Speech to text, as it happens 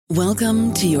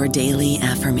Welcome to your daily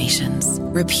affirmations.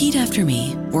 Repeat after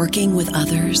me. Working with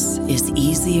others is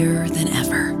easier than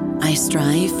ever. I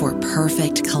strive for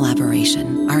perfect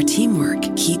collaboration. Our teamwork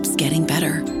keeps getting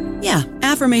better. Yeah,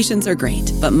 affirmations are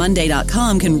great, but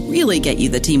Monday.com can really get you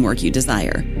the teamwork you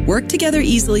desire. Work together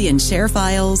easily and share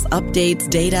files, updates,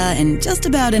 data, and just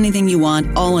about anything you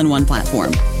want all in one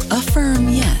platform. Affirm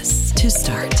yes to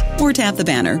start, or tap the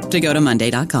banner to go to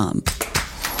Monday.com.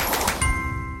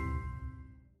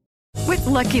 With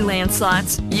Lucky Land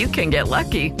Slots, you can get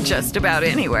lucky just about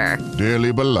anywhere.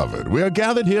 Dearly beloved, we are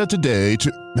gathered here today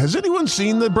to... Has anyone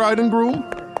seen the bride and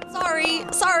groom?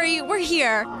 Sorry, we're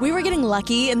here. We were getting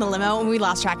lucky in the limo and we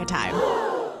lost track of time.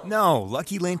 No,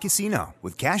 Lucky Land Casino,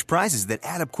 with cash prizes that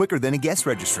add up quicker than a guest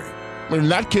registry. In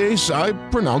that case, I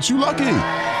pronounce you lucky.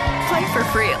 Play for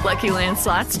free at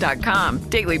LuckyLandSlots.com.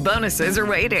 Daily bonuses are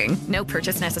waiting. No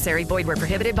purchase necessary. Void where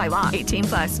prohibited by law.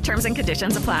 18+. Terms and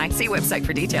conditions apply. See website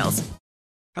for details.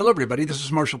 Hello, everybody. This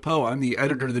is Marshall Poe. I'm the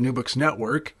editor of the New Books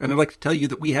Network, and I'd like to tell you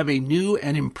that we have a new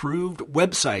and improved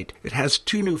website. It has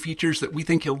 2 new features that we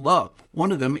think you'll love.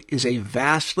 One of them is a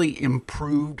vastly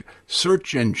improved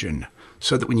search engine,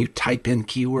 so that when you type in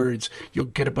keywords, you'll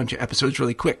get a bunch of episodes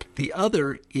really quick. The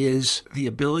other is the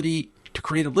ability to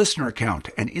create a listener account.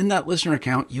 And in that listener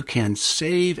account, you can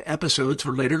save episodes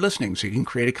for later listening. So you can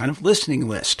create a kind of listening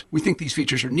list. We think these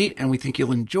features are neat and we think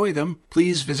you'll enjoy them.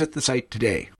 Please visit the site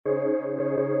today.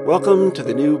 Welcome to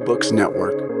the New Books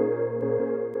Network.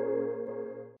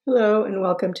 Hello and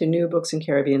welcome to New Books in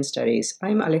Caribbean Studies.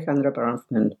 I'm Alejandra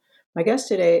Bronfman. My guest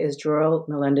today is Joel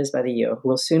Melendez-Badillo, who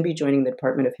will soon be joining the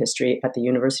Department of History at the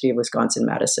University of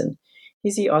Wisconsin-Madison.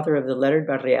 He's the author of The Lettered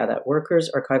Barriada, Workers,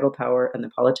 Archival Power, and the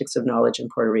Politics of Knowledge in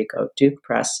Puerto Rico, Duke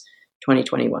Press,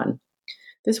 2021.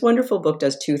 This wonderful book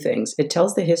does 2 things. It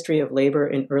tells the history of labor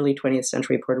in early 20th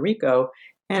century Puerto Rico,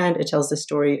 and it tells the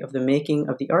story of the making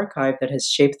of the archive that has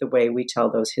shaped the way we tell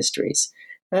those histories.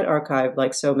 That archive,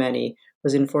 like so many,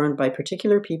 was informed by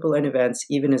particular people and events,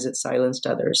 even as it silenced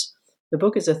others. The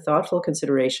book is a thoughtful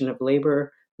consideration of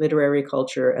labor, literary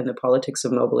culture, and the politics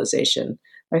of mobilization.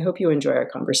 I hope you enjoy our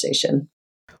conversation.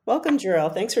 Welcome, Joel.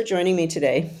 Thanks for joining me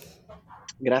today.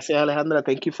 Gracias, Alejandra.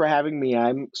 Thank you for having me.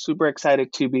 I'm super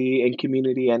excited to be in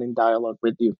community and in dialogue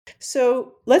with you.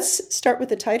 So let's start with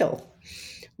the title.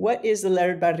 What is the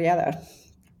Lettered Barriada?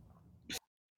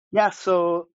 Yeah,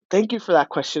 so thank you for that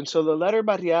question. So the Lettered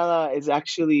Barriada is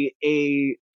actually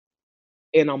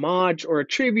an homage or a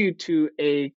tribute to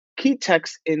a key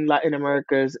text in Latin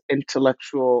America's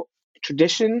intellectual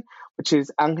tradition, which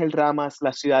is Angel Rama's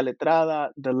La Ciudad Letrada,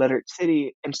 The Lettered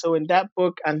City. And so in that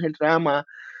book, Angel Rama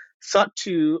sought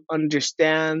to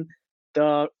understand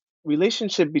the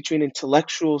relationship between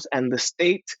intellectuals and the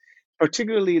state,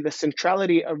 particularly the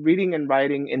centrality of reading and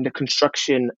writing in the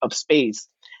construction of space.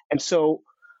 And so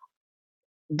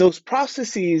those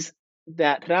processes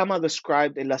that Rama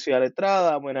described in La Ciudad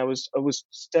Letrada when I was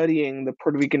studying the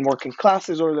Puerto Rican working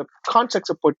classes or the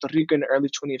context of Puerto Rico in the early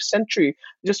 20th century,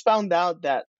 I just found out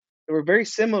that they were very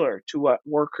similar to what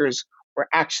workers were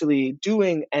actually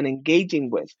doing and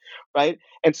engaging with, right?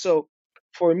 And so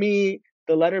for me,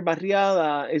 the Lettered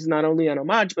Barriada is not only an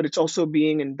homage, but it's also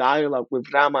being in dialogue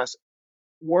with Rama's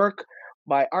work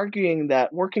by arguing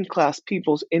that working class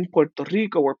peoples in Puerto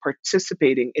Rico were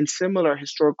participating in similar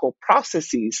historical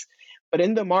processes, but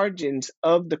in the margins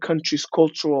of the country's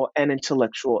cultural and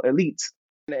intellectual elites.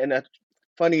 And a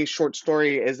funny short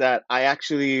story is that I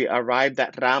actually arrived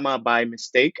at Rama by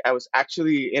mistake. I was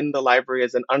actually in the library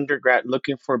as an undergrad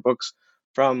looking for books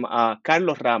from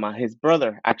Carlos Rama, his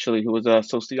brother, actually, who was a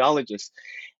sociologist.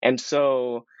 And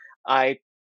so I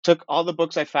took all the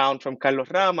books I found from Carlos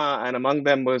Rama, and among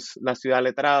them was La Ciudad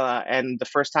Letrada. And the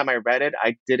first time I read it,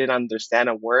 I didn't understand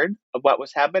a word of what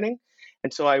was happening.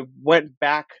 And so I went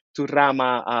back to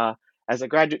Rama as a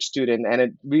graduate student, and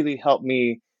it really helped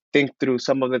me think through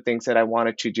some of the things that I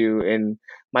wanted to do in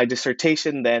my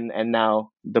dissertation then and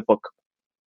now the book.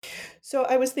 So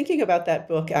I was thinking about that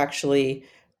book actually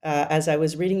as I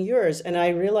was reading yours, and I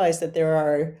realized that there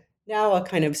are now a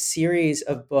kind of series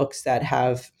of books that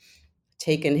have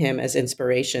taken him as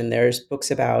inspiration. There's books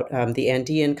about the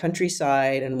Andean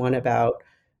countryside and one about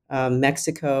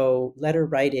Mexico, letter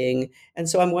writing. And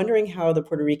so I'm wondering how the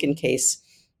Puerto Rican case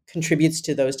contributes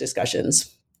to those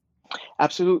discussions.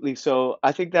 Absolutely. So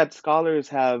I think that scholars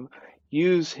have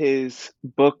used his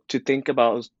book to think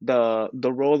about the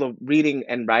role of reading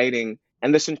and writing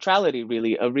and the centrality,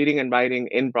 really, of reading and writing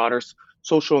in broader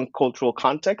social and cultural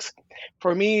context.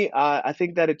 For me, I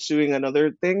think that it's doing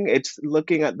another thing. It's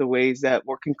looking at the ways that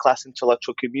working class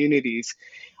intellectual communities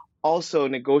also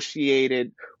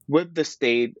negotiated with the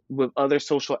state, with other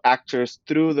social actors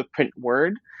through the print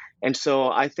word. And so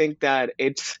I think that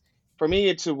for me,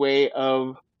 it's a way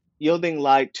of yielding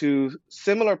light to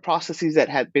similar processes that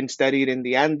had been studied in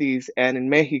the Andes and in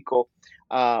Mexico,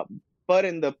 uh, but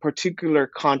in the particular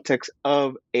context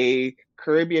of a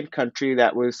Caribbean country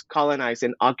that was colonized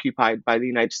and occupied by the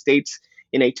United States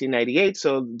in 1898.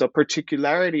 So the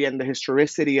particularity and the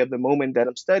historicity of the moment that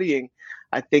I'm studying,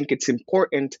 I think it's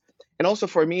important. And also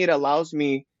for me,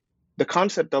 the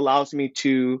concept allows me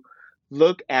to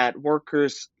look at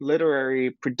workers'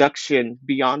 literary production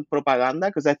beyond propaganda,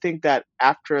 because I think that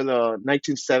after the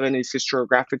 1970s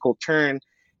historiographical turn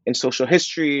in social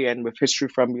history and with history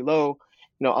from below,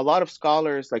 a lot of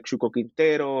scholars like Chuco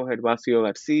Quintero, Gervasio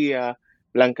Garcia,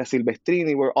 Blanca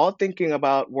Silvestrini were all thinking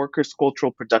about workers'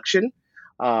 cultural production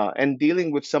and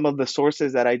dealing with some of the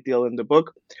sources that I deal in the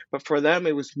book. But for them,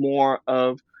 it was more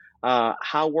of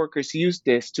how workers use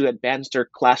this to advance their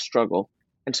class struggle.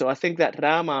 And so I think that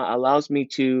Rama allows me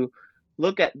to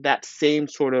look at that same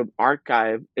sort of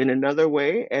archive in another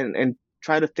way and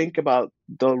try to think about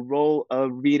the role of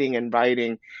reading and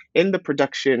writing in the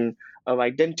production of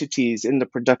identities, in the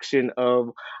production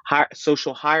of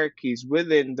social hierarchies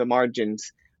within the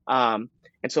margins. And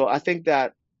so I think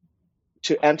that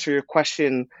to answer your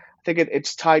question, I think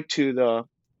it's tied to the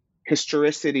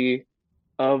historicity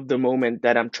of the moment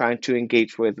that I'm trying to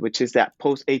engage with, which is that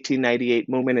post 1898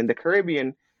 moment in the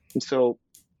Caribbean. And so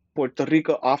Puerto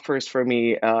Rico offers for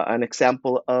me an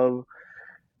example of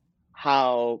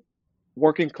how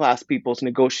working class peoples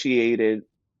negotiated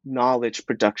knowledge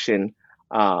production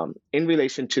in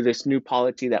relation to this new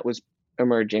polity that was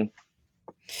emerging.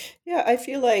 Yeah, I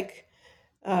feel like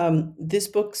this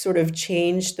book sort of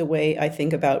changed the way I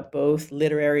think about both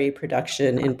literary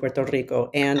production in Puerto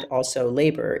Rico and also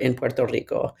labor in Puerto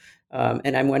Rico.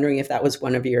 And I'm wondering if that was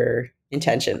one of your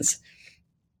intentions.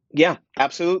 Yeah,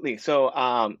 absolutely. So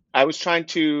I was trying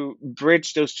to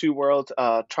bridge those two worlds,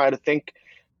 try to think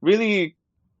really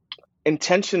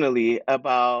intentionally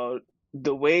about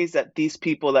the ways that these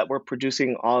people that were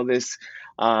producing all this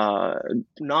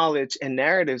knowledge and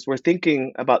narratives were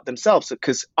thinking about themselves.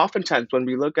 Because oftentimes when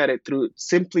we look at it through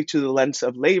simply to the lens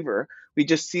of labor, we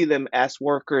just see them as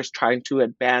workers trying to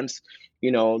advance,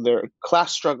 their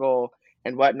class struggle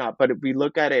and whatnot. But if we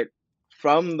look at it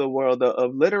from the world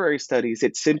of literary studies,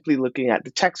 it's simply looking at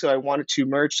the text. So I wanted to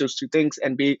merge those two things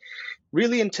and be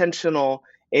really intentional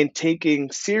in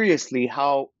taking seriously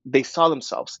how they saw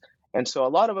themselves. And so a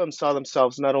lot of them saw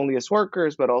themselves not only as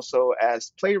workers, but also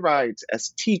as playwrights, as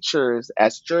teachers,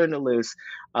 as journalists.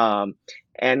 And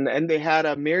they had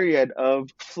a myriad of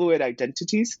fluid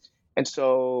identities. And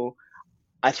so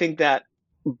I think that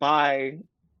by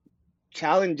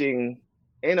challenging,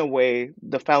 in a way,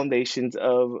 the foundations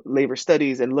of labor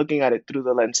studies and looking at it through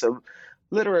the lens of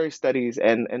literary studies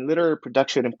and literary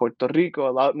production in Puerto Rico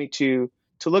allowed me to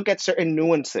look at certain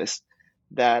nuances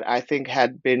that I think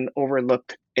had been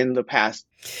overlooked in the past.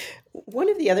 One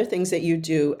of the other things that you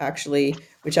do, actually,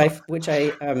 which I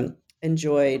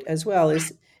enjoyed as well,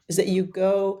 is that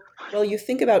you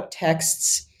think about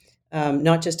texts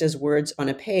not just as words on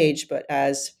a page, but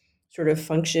as sort of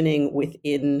functioning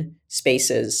within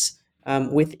spaces,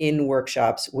 within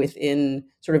workshops, within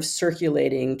sort of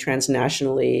circulating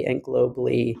transnationally and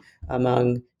globally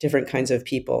among different kinds of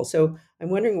people. So I'm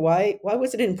wondering why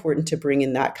was it important to bring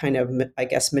in that kind of, I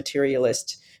guess,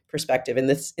 materialist perspective in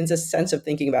the sense of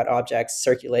thinking about objects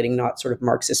circulating, not sort of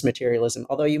Marxist materialism,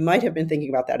 although you might have been thinking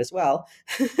about that as well.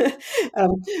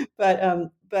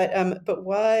 But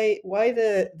why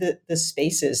the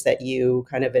spaces that you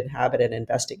kind of inhabit and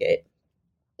investigate?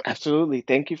 Absolutely.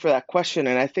 Thank you for that question.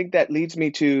 And I think that leads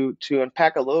me to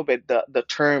unpack a little bit the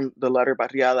term, the letter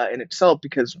barriada in itself,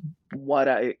 because what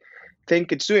I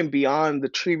think it's doing beyond the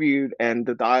tribute and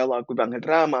the dialogue with Angel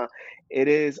Rama, it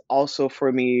is also for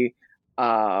me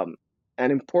an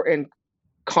important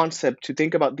concept to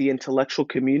think about the intellectual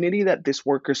community that these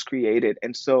workers created.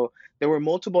 And so there were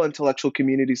multiple intellectual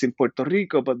communities in Puerto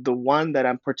Rico, but the one that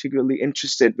I'm particularly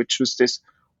interested, which was this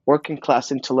working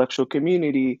class intellectual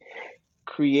community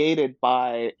created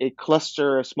by a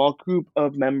cluster, a small group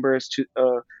of members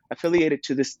affiliated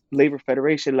to this labor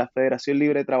federation, La Federación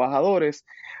Libre de Trabajadores.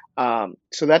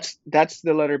 So that's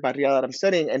the letter barriada that I'm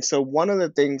studying. And so one of the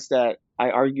things that I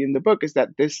argue in the book is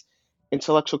that this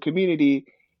intellectual community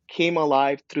came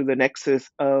alive through the nexus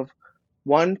of,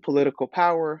 one, political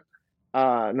power,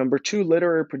 number two,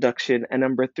 literary production, and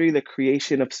number three, the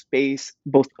creation of space,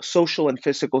 both social and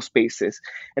physical spaces.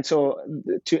 And so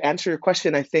to answer your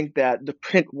question, I think that the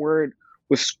print word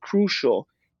was crucial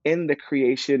in the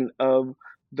creation of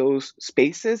those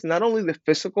spaces, not only the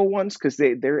physical ones, because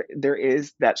there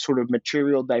is that sort of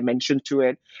material dimension to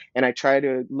it. And I try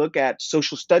to look at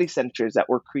social study centers that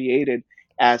were created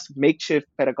as makeshift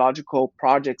pedagogical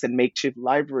projects and makeshift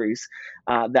libraries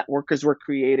that workers were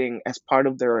creating as part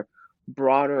of their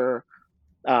broader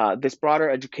this broader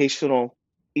educational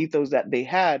ethos that they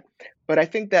had. But I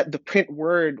think that the print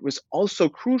word was also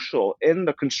crucial in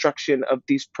the construction of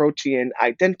these protean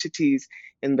identities,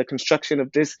 in the construction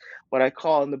of this, what I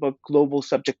call in the book, global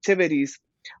subjectivities,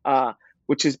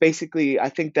 which is basically, I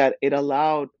think that it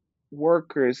allowed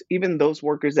workers, even those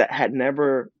workers that had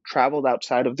never traveled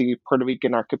outside of the Puerto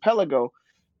Rican archipelago,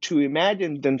 to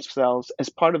imagine themselves as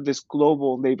part of this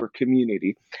global labor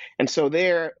community. And so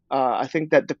there, I think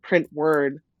that the print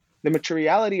word, the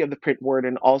materiality of the print word,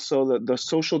 and also the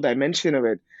social dimension of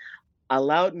it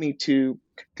allowed me to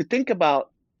think about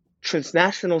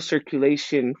transnational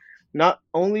circulation, not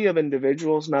only of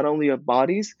individuals, not only of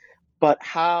bodies, but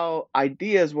how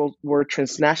ideas were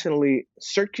transnationally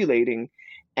circulating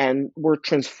and were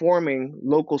transforming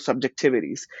local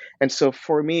subjectivities. And so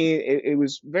for me, it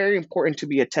was very important to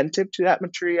be attentive to that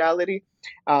materiality,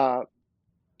 but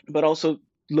also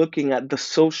looking at the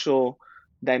social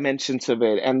dimensions of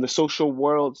it and the social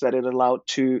worlds that it allowed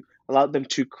them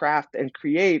to craft and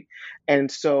create. And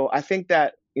so I think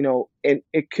that,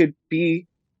 it could be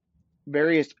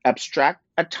very abstract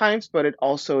at times, but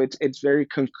it's very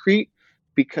concrete,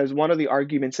 because one of the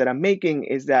arguments that I'm making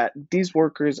is that these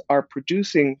workers are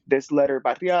producing this letter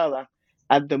barriada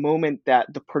at the moment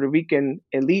that the Puerto Rican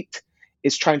elite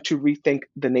is trying to rethink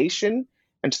the nation.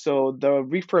 And so the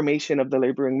reformation of the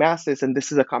laboring masses, and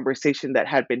this is a conversation that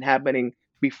had been happening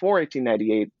before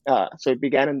 1898, so it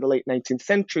began in the late 19th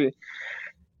century,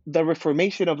 the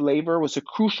reformation of labor was a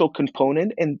crucial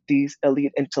component in these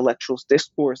elite intellectuals'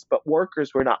 discourse, but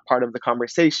workers were not part of the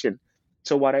conversation.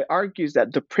 So what I argue is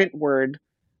that the print word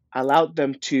allowed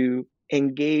them to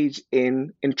engage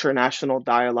in international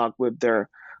dialogue with their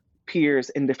peers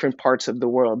in different parts of the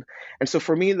world. And so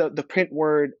for me, the print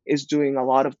word is doing a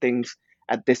lot of things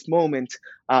at this moment,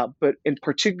 but in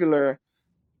particular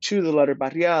to the letter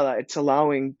barriada, it's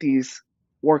allowing these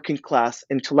working class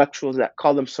intellectuals that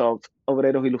call themselves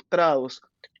obreros ilustrados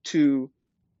to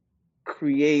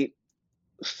create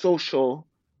social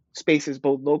spaces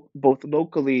both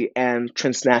locally and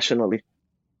transnationally.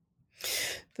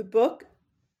 The book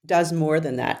does more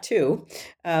than that too.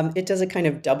 It does a kind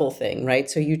of double thing, right?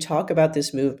 So you talk about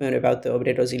this movement, about the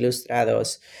obreros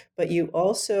ilustrados, but you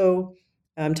also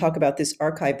talk about this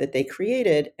archive that they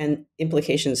created and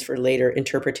implications for later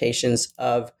interpretations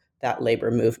of that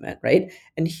labor movement, right?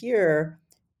 And here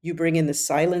you bring in the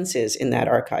silences in that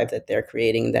archive that they're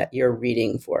creating that you're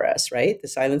reading for us, right? The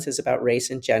silences about race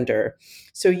and gender.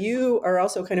 So you are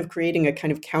also kind of creating a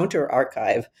kind of counter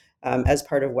archive as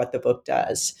part of what the book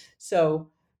does.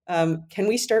 So can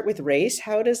we start with race?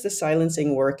 How does the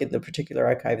silencing work in the particular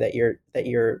archive that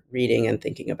you're reading and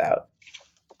thinking about?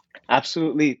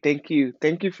 Absolutely. Thank you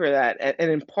for that.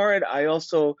 And in part, I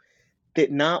also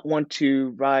did not want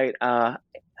to write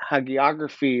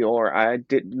hagiography, or I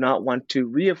did not want to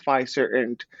reify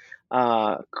certain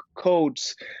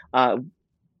codes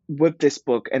with this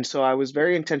book. And so I was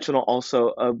very intentional also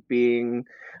of being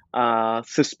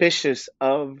suspicious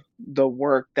of the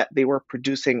work that they were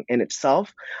producing in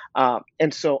itself.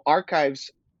 And so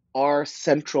archives are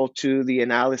central to the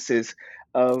analysis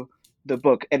of the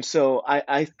book. And so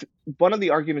one of the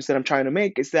arguments that I'm trying to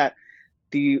make is that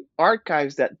the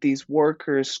archives that these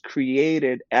workers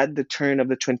created at the turn of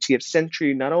the 20th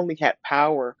century not only had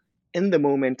power in the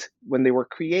moment when they were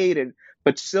created,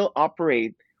 but still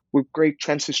operate with great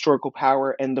transhistorical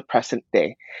power in the present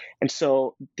day. And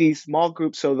so the small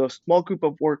group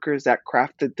of workers that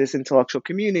crafted this intellectual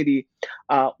community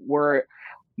were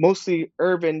mostly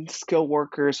urban skilled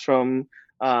workers from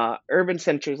urban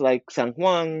centers like San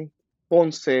Juan,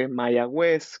 Ponce,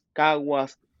 Mayagüez,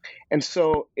 Caguas. And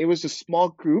so it was a small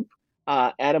group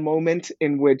at a moment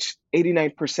in which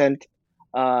 89%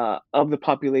 of the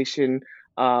population,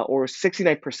 or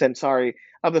 69%, sorry,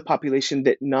 of the population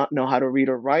did not know how to read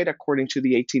or write according to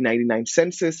the 1899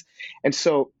 census. And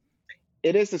so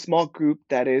it is a small group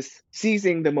that is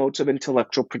seizing the modes of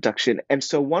intellectual production. And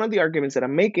so one of the arguments that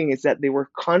I'm making is that they were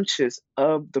conscious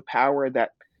of the power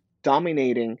that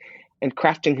dominating and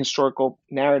crafting historical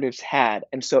narratives had.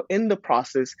 And so in the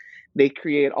process, they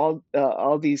create all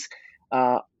these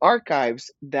archives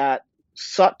that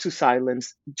sought to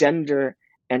silence gender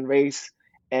and race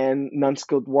and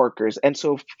non-skilled workers. And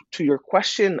so to your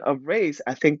question of race,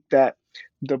 I think that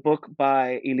the book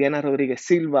by Ileana Rodriguez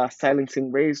Silva,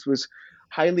 Silencing Race, was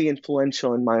highly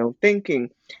influential in my own thinking.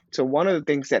 So one of the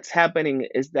things that's happening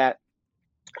is that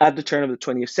at the turn of the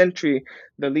 20th century,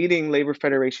 the leading labor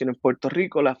federation in Puerto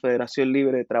Rico, la Federación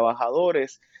Libre de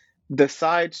Trabajadores,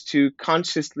 decides to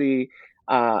consciously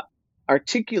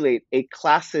articulate a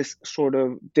classist sort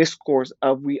of discourse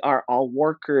of we are all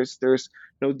workers, there's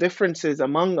no differences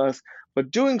among us.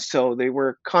 But doing so, they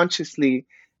were consciously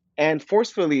and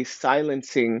forcefully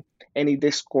silencing any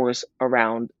discourse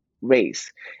around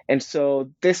race. And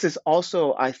so this is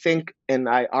also, I think, and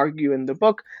I argue in the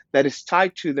book, that is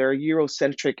tied to their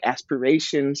Eurocentric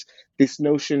aspirations, these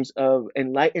notions of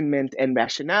enlightenment and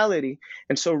rationality.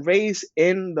 And so race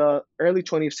in the early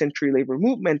 20th century labor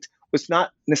movement was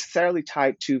not necessarily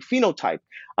tied to phenotype.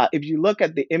 If you look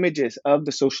at the images of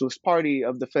the Socialist Party,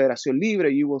 of the Federación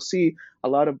Libre, you will see a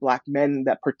lot of Black men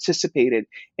that participated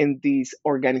in these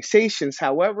organizations.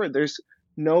 However, there's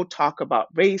no talk about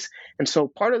race. And so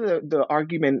part of the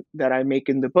argument that I make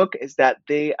in the book is that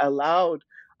they allowed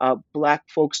Black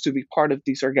folks to be part of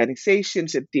these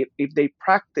organizations if they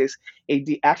practice a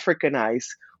de-Africanized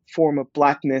form of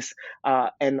Blackness,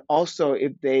 and also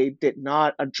if they did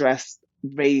not address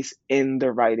race in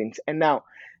their writings. And now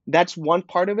that's one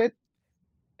part of it.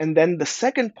 And then the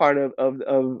second part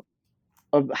of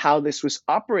how this was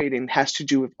operating has to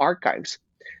do with archives.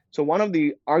 So one of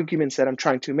the arguments that I'm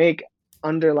trying to make,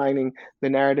 underlining the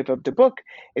narrative of the book,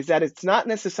 is that it's not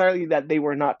necessarily that they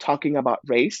were not talking about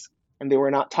race and they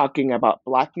were not talking about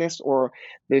Blackness, or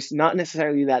there's not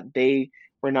necessarily that they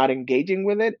were not engaging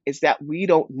with it. It's that we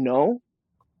don't know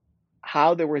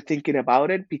how they were thinking about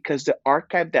it, because the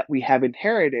archive that we have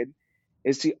inherited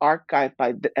is the archive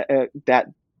that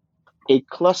a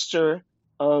cluster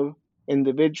of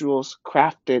individuals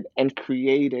crafted and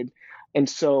created. And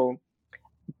so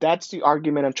that's the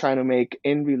argument I'm trying to make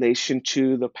in relation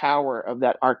to the power of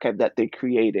that archive that they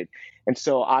created. And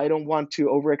so I don't want to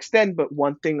overextend, but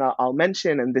one thing I'll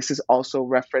mention, and this is also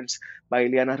referenced by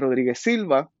Eliana Rodriguez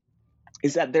Silva,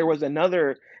 is that there was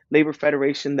another labor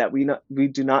federation that we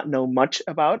do not know much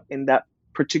about in that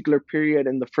particular period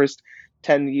in the first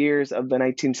 10 years of the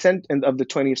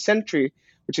 20th century,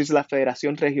 which is La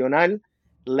Federación Regional,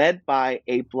 led by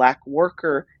a Black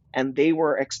worker, and they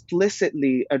were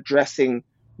explicitly addressing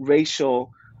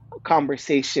racial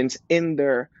conversations in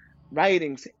their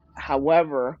writings.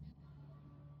 However,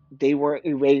 they were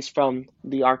erased from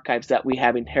the archives that we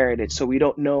have inherited, so we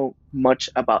don't know much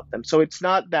about them. So it's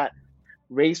not that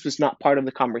race was not part of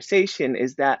the conversation,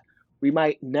 is that we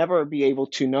might never be able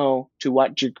to know to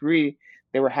what degree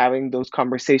they were having those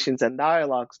conversations and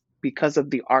dialogues because of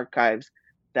the archives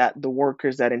that the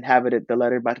workers that inhabited the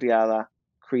letter barriada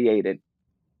created.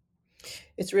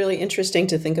 It's really interesting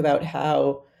to think about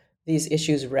how these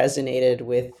issues resonated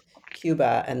with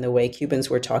Cuba and the way Cubans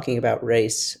were talking about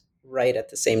race right at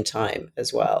the same time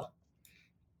as well.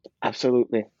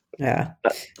 Absolutely. Yeah.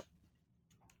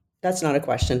 That's not a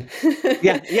question.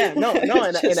 No.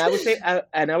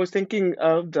 And I was thinking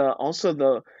of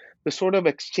the sort of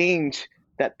exchange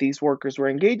that these workers were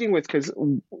engaging with, because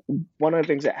one of the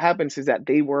things that happens is that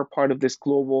they were part of this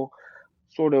global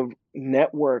sort of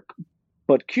network,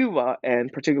 but Cuba,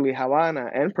 and particularly Havana,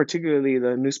 and particularly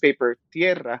the newspaper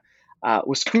Tierra,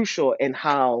 was crucial in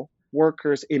how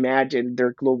workers imagined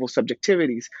their global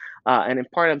subjectivities. And in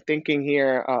part, I'm thinking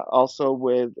here also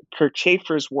with Kurt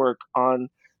Schaefer's work on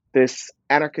this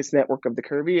anarchist network of the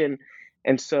Caribbean.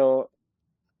 And so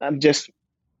I'm just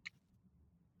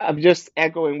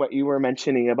echoing what you were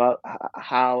mentioning about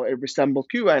how it resembled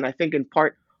Cuba. And I think in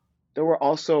part, there were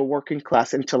also working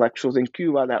class intellectuals in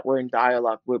Cuba that were in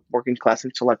dialogue with working class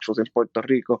intellectuals in Puerto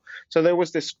Rico. So there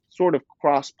was this sort of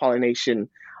cross-pollination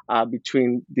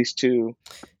between these two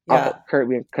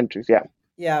Caribbean countries.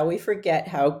 Yeah, we forget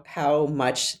how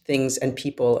much things and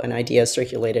people and ideas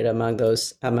circulated among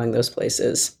those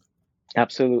places.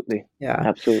 Absolutely. Yeah.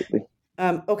 Absolutely.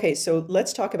 Okay, so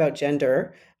let's talk about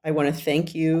gender. I want to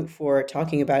thank you for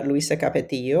talking about Luisa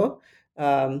Capetillo.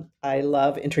 I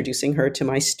love introducing her to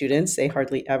my students. They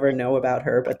hardly ever know about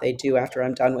her, but they do after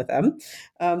I'm done with them.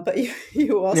 But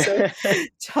you also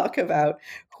talk about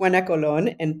Juana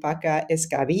Colón and Paca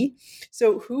Escabi.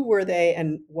 So who were they,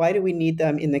 and why do we need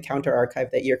them in the counter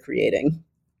archive that you're creating?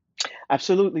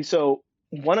 Absolutely. So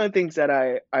one of the things that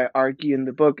I argue in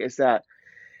the book is that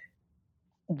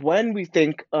when we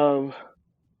think of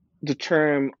the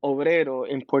term obrero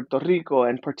in Puerto Rico,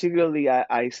 and particularly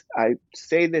I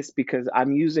say this because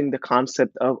I'm using the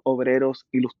concept of obreros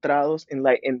ilustrados,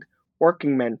 enlightened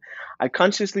working men. I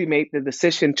consciously made the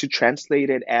decision to translate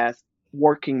it as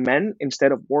working men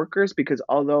instead of workers, because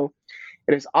although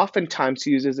it is oftentimes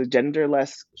used as a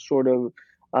genderless sort of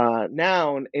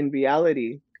noun, in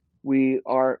reality, we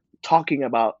are talking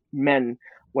about men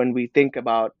when we think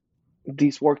about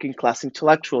these working class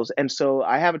intellectuals. And so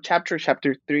I have a chapter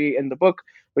 3 in the book,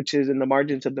 which is in the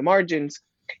margins of the margins.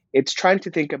 It's trying to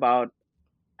think about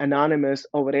anonymous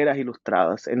obreras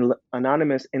ilustradas and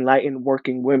anonymous enlightened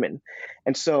working women.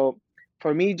 And so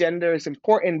for me, gender is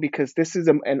important because this is,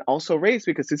 and also race,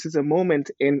 because this is a moment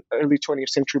in early 20th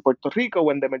century Puerto Rico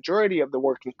when the majority of the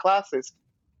working classes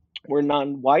were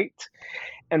non-white,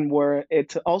 and where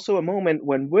it's also a moment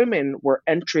when women were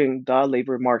entering the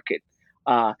labor market.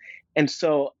 And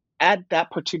so at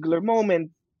that particular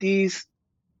moment, these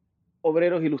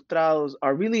obreros ilustrados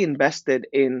are really invested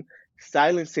in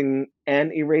silencing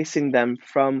and erasing them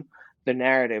from the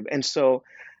narrative. And so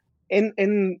in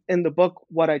the book,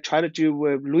 what I try to do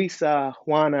with Luisa,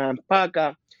 Juana, and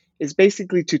Paca is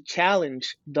basically to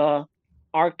challenge the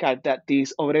archive that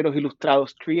these obreros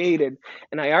ilustrados created.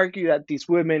 And I argue that these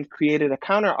women created a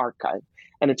counter archive.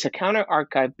 And it's a counter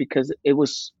archive because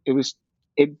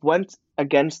it went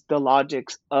against the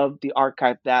logics of the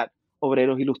archive that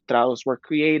obreros ilustrados were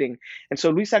creating. And so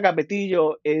Luisa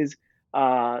Capetillo is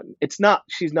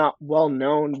she's not well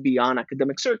known beyond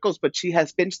academic circles, but she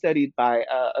has been studied by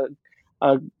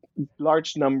a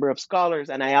large number of scholars.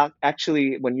 And I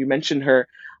actually, when you mentioned her,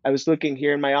 I was looking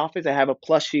here in my office. I have a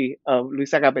plushie of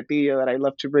Luisa Capetillo that I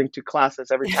love to bring to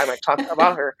classes every time I talk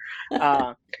about her.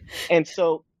 And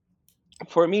so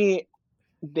for me,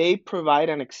 they provide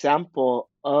an example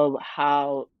of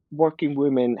how working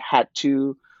women had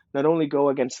to not only go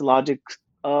against the logic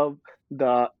of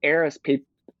the era's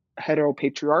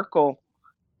heteropatriarchal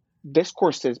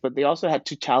discourses, but they also had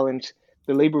to challenge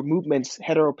the labor movement's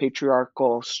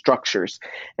heteropatriarchal structures.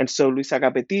 And so Luisa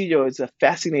Capetillo is a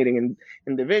fascinating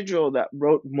individual that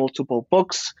wrote multiple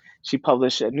books. She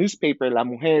published a newspaper, La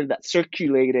Mujer, that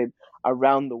circulated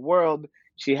around the world.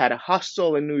 She had a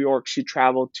hostel in New York. She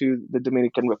traveled to the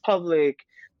Dominican Republic,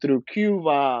 through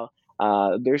Cuba.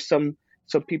 There's some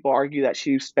people argue that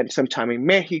she spent some time in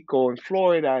Mexico, in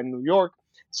Florida, in New York.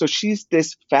 So she's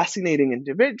this fascinating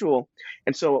individual.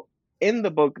 And so in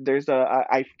the book,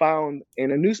 I found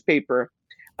in a newspaper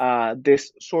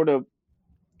this sort of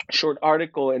short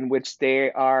article in which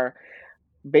they are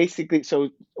basically, so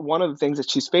one of the things that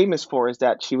she's famous for is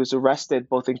that she was arrested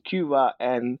both in Cuba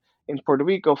and in Puerto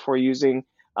Rico for using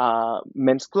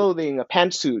men's clothing, a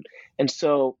pantsuit. And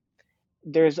so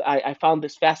I found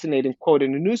this fascinating quote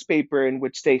in a newspaper in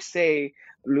which they say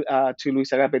to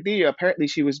Luisa Capetillo, apparently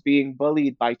she was being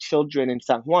bullied by children in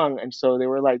San Juan. And so they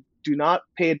were like, do not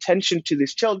pay attention to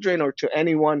these children or to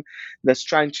anyone that's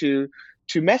trying to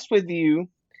mess with you.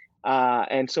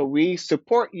 And so we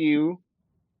support you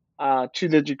to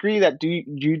the degree that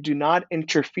you do not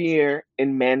interfere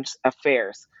in men's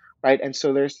affairs, right? And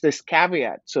so there's this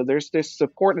caveat. So there's this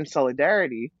support and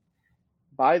solidarity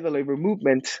by the labor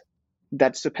movement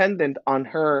that's dependent on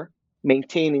her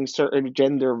maintaining certain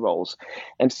gender roles.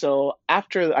 And so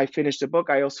after I finished the book,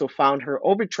 I also found her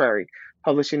obituary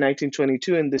published in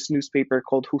 1922 in this newspaper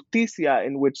called Justicia,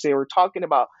 in which they were talking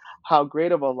about how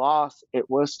great of a loss it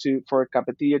was for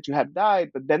Capetillo to have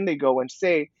died. But then they go and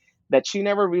say that she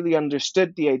never really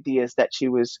understood the ideas that she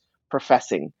was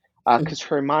professing because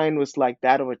her mind was like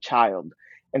that of a child.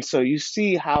 And so you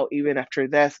see how even after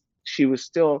death, she was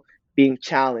still being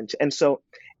challenged. And so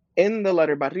in the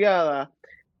letter Barriada,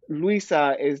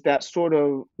 Luisa is that sort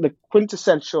of the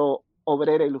quintessential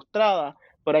obrera ilustrada,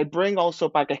 but I bring also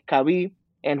Paca Escabí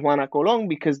and Juana Colón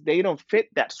because they don't fit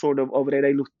that sort of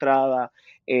obrera ilustrada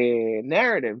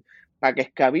narrative. Paca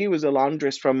Escabí was a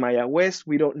laundress from Mayagüez.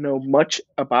 We don't know much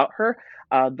about her.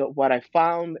 What I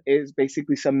found is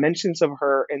basically some mentions of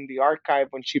her in the archive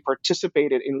when she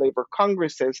participated in labor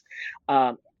congresses.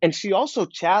 And she also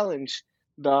challenged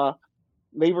the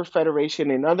Labor Federation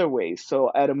in other ways.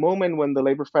 So at a moment when the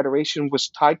Labor Federation was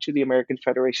tied to the American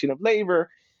Federation of Labor,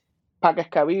 Paca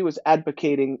Escabí was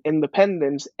advocating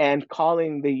independence and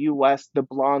calling the U.S. the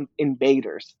blonde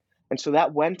invaders. And so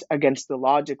that went against the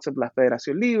logics of La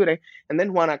Federación Libre. And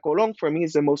then Juana Colón, for me,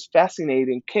 is the most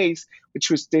fascinating case, which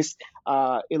was this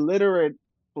illiterate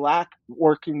Black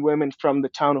working women from the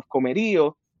town of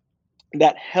Comerío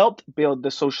that helped build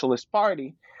the Socialist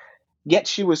Party, yet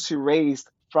she was erased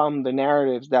from the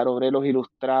narratives that Obreros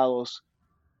Ilustrados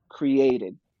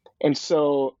created. And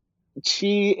so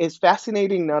she is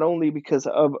fascinating not only because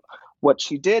of what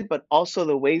she did, but also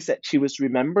the ways that she was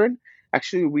remembered.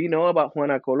 Actually, we know about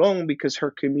Juana Colón because her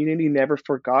community never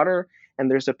forgot her. And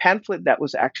there's a pamphlet that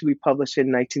was actually published in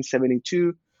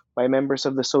 1972 by members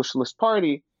of the Socialist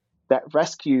Party that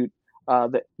rescued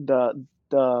the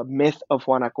myth of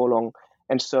Juana Colón.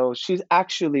 And so she's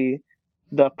actually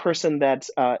the person that's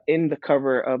in the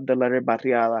cover of the letter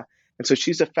Barriada. And so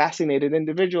she's a fascinating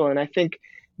individual. And I think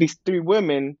these three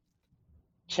women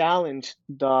challenge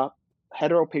the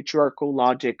heteropatriarchal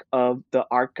logic of the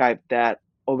archive that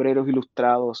Obreros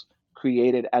Ilustrados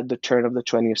created at the turn of the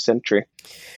 20th century.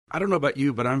 I don't know about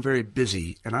you, but I'm very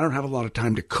busy and I don't have a lot of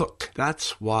time to cook.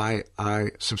 That's why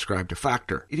I subscribe to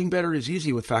Factor. Eating better is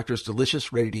easy with Factor's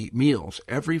delicious, ready-to-eat meals.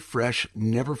 Every fresh,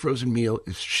 never frozen meal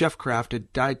is chef-crafted,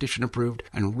 dietitian approved,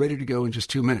 and ready to go in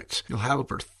just 2 minutes. You'll have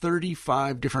over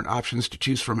 35 different options to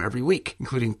choose from every week,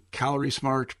 including Calorie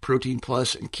Smart, Protein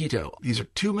Plus, and Keto. These are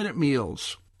 2-minute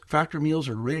meals. Factor meals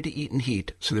are ready to eat and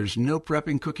heat, so there's no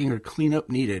prepping, cooking, or cleanup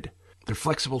needed. They're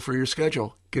flexible for your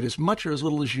schedule. Get as much or as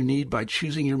little as you need by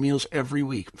choosing your meals every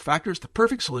week. Factor's the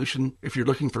perfect solution if you're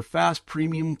looking for fast,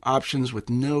 premium options with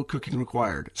no cooking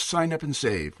required. Sign up and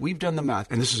save. We've done the math,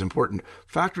 and this is important.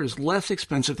 Factor is less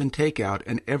expensive than takeout,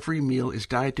 and every meal is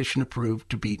dietitian approved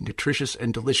to be nutritious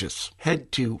and delicious.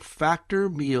 Head to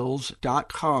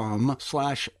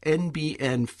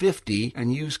factormeals.com/NBN50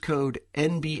 and use code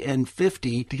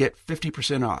NBN50 to get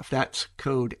 50% off. That's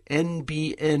code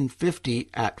NBN50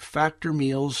 at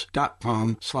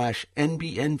factormeals.com/NBN50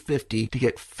 to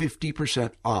get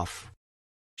 50% off.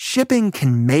 Shipping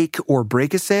can make or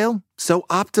break a sale, so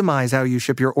optimize how you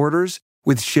ship your orders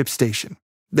with ShipStation.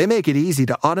 They make it easy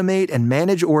to automate and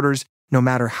manage orders no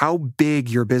matter how big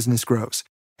your business grows.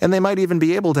 And they might even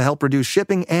be able to help reduce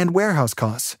shipping and warehouse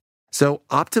costs. So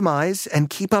optimize and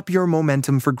keep up your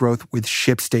momentum for growth with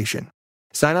ShipStation.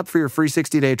 Sign up for your free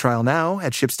 60-day trial now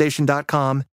at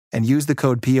ShipStation.com and use the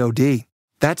code POD.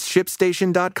 That's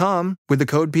ShipStation.com with the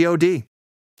code POD.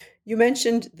 You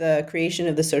mentioned the creation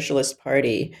of the Socialist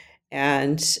Party,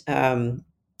 and I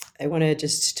want to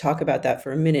just talk about that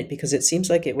for a minute because it seems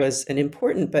like it was an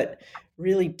important but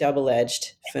really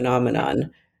double-edged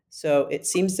phenomenon. So it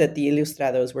seems that the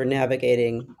Ilustrados were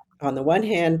navigating, on the one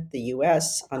hand, the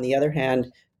U.S., on the other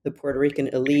hand, the Puerto Rican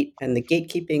elite and the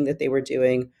gatekeeping that they were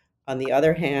doing, on the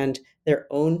other hand, their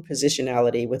own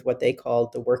positionality with what they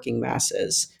called the working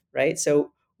masses, right?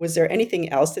 So was there anything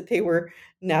else that they were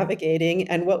navigating?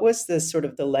 And what was the sort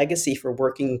of the legacy for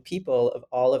working people of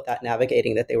all of that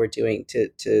navigating that they were doing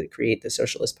to create the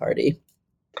Socialist Party?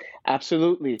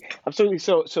 Absolutely.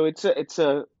 So it's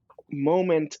a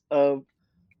moment of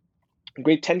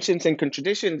great tensions and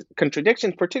contradictions,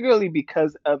 particularly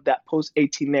because of that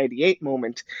post-1898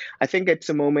 moment. I think it's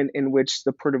a moment in which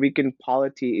the Puerto Rican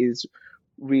polity is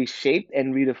reshaped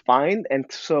and redefined.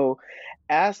 And so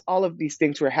as all of these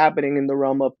things were happening in the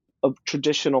realm of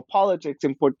traditional politics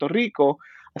in Puerto Rico,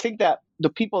 I think that the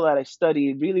people that I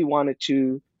studied really wanted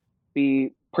to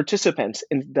be participants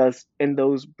in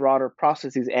those broader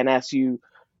processes. And as you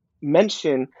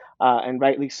mentioned, and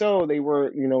rightly so, they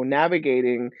were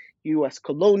navigating U.S.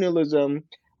 colonialism,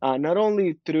 not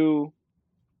only through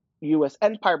U.S.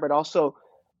 empire, but also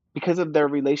because of their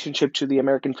relationship to the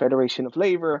American Federation of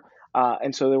Labor.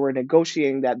 And so they were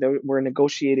negotiating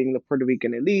the Puerto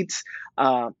Rican elites.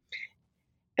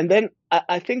 And then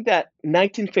I think that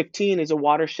 1915 is a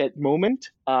watershed moment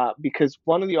because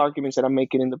one of the arguments that I'm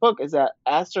making in the book is that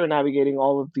as they're navigating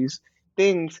all of these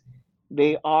things,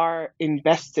 they are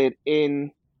invested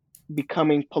in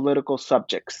becoming political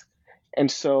subjects.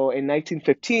 And so in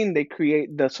 1915, they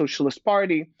create the Socialist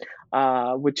Party,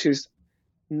 which is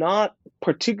not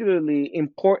particularly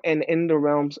important in the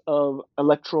realms of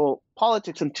electoral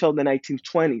politics until the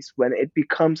 1920s, when it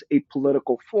becomes a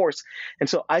political force. And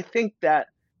so I think that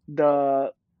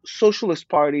the Socialist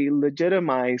Party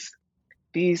legitimized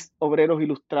these Obreros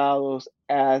Ilustrados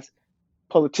as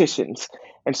politicians.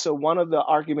 And so one of the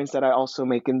arguments that I also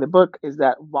make in the book is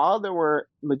that while they were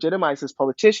legitimized as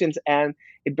politicians, and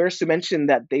it bears to mention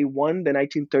that they won the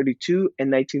 1932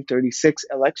 and 1936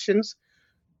 elections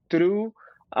through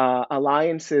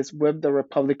alliances with the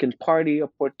Republican Party of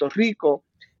Puerto Rico,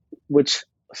 which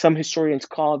some historians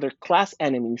call their class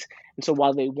enemies. And so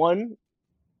while they won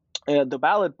the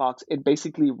ballot box, it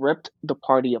basically ripped the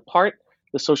party apart,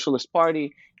 the Socialist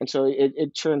Party. And so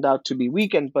it turned out to be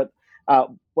weakened. But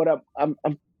what I'm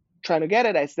trying to get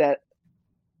at is that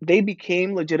they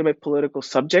became legitimate political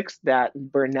subjects that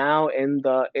were now in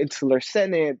the Insular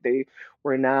Senate. They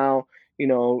were now,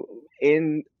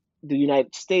 in the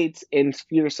United States in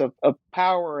spheres of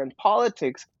power and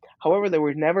politics. However, they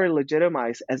were never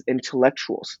legitimized as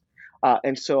intellectuals.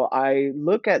 And so I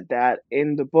look at that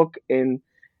in the book in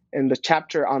the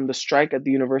chapter on the strike at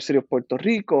the University of Puerto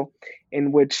Rico,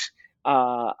 in which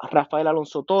Rafael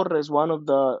Alonso Torres, one of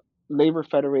the Labor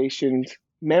Federation's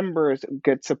members,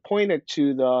 gets appointed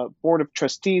to the Board of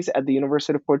Trustees at the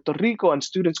University of Puerto Rico, and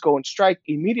students go on strike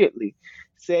immediately,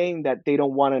 saying that they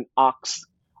don't want an ox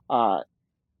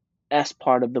as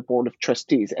part of the board of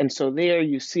trustees. And so there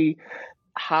you see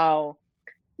how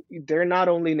they're not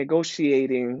only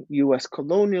negotiating U.S.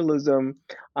 colonialism,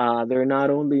 they're not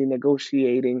only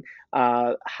negotiating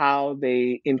how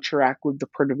they interact with the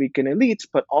Puerto Rican elites,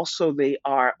 but also they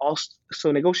are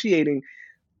also negotiating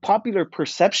popular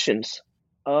perceptions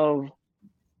of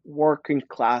working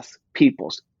class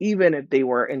peoples, even if they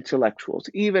were intellectuals,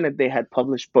 even if they had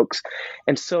published books.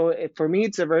 And so for me,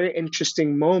 it's a very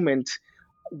interesting moment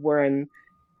when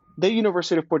the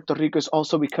University of Puerto Rico is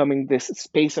also becoming this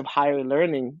space of higher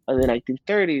learning in the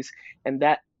 1930s, and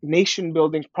that nation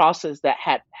building process that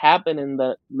had happened in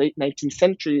the late 19th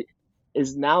century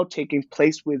is now taking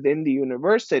place within the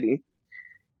university,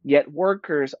 yet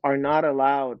workers are not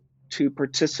allowed to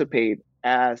participate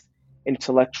as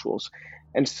intellectuals.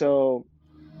 And so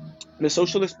the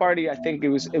Socialist Party, I think it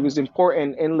was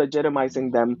important in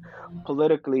legitimizing them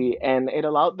politically, and it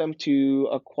allowed them to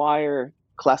acquire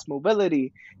class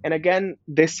mobility. And again,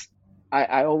 this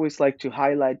I always like to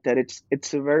highlight that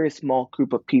it's a very small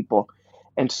group of people.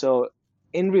 And so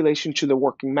in relation to the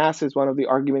working masses, one of the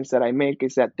arguments that I make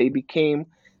is that they became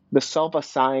the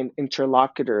self-assigned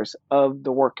interlocutors of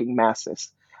the working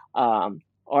masses,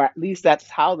 or at least that's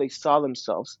how they saw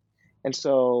themselves. And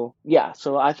so, yeah,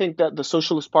 so I think that the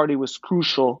Socialist Party was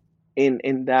crucial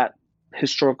in that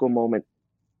historical moment.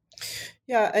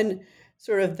 Yeah, and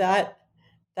sort of that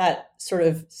sort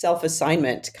of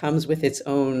self-assignment comes with its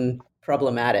own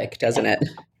problematic, doesn't it?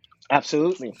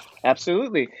 Absolutely.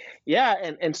 Yeah,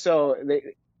 and so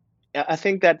I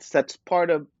think that's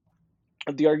part of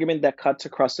the argument that cuts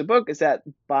across the book, is that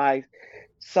by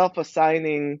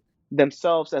self-assigning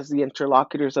themselves as the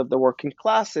interlocutors of the working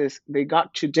classes, they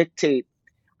got to dictate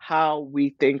how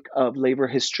we think of labor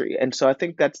history. And so I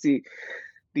think that's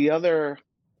the other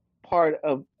part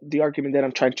of the argument that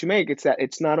I'm trying to make. It's that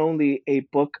it's not only a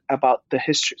book about the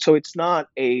history, so it's not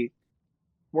a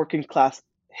working class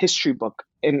history book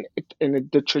in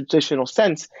the traditional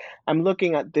sense. I'm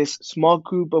looking at this small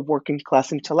group of working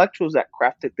class intellectuals that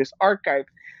crafted this archive,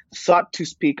 sought to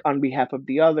speak on behalf of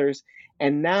the others.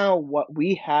 And now what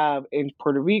we have in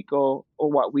Puerto Rico, or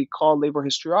what we call labor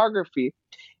historiography,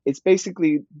 it's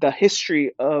basically the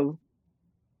history of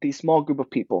the small group of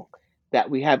people that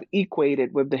we have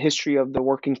equated with the history of the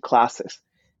working classes.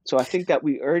 So I think that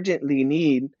we urgently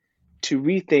need to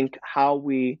rethink how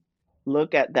we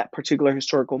look at that particular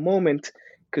historical moment,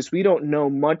 because we don't know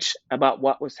much about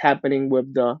what was happening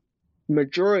with the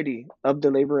majority of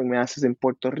the laboring masses in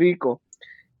Puerto Rico,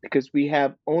 because we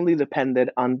have only depended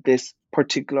on this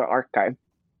particular archive.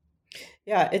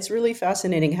 Yeah, it's really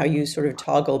fascinating how you sort of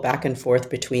toggle back and forth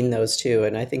between those two.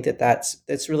 And I think that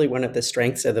that's really one of the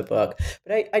strengths of the book.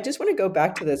 But I just want to go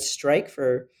back to the strike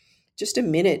for just a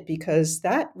minute, because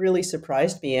that really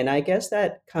surprised me. And I guess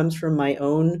that comes from my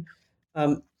own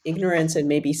ignorance and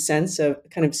maybe sense of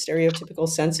kind of stereotypical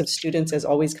sense of students as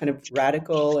always kind of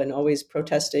radical and always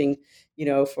protesting,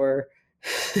 for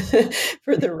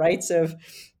for the rights of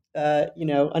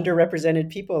underrepresented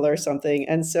people or something.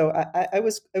 And so I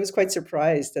was quite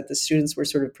surprised that the students were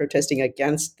sort of protesting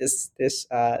against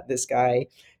this guy,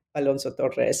 Alonso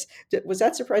Torres. Was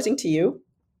that surprising to you?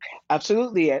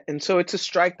 Absolutely. And so it's a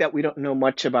strike that we don't know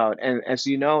much about. And as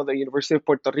you know, the University of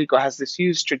Puerto Rico has this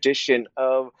huge tradition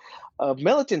of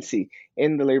militancy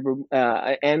in the labor,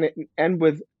 and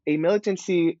with a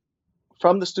militancy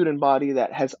from the student body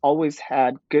that has always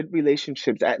had good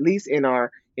relationships, at least in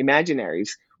our imaginaries,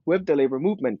 with the labor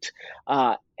movement.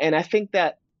 And I think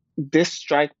that this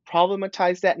strike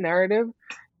problematized that narrative.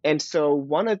 And so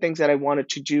one of the things that I wanted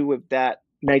to do with that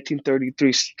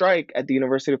 1933 strike at the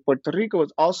University of Puerto Rico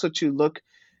was also to look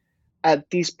at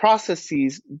these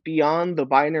processes beyond the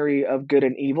binary of good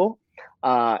and evil.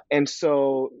 And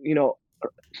so,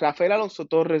 Rafael Alonso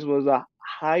Torres was a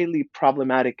highly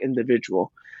problematic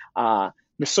individual.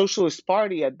 The Socialist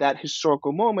Party at that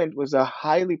historical moment was a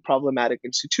highly problematic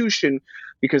institution,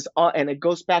 because, and it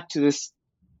goes back to this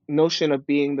notion of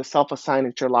being the self-assigned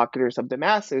interlocutors of the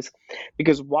masses,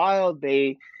 because while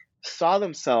they saw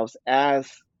themselves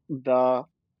as the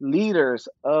leaders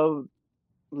of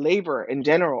labor in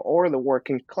general, or the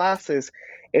working classes,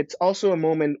 it's also a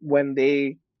moment when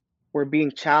they were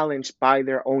being challenged by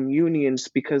their own unions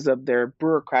because of their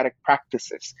bureaucratic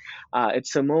practices.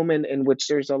 It's a moment in which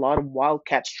there's a lot of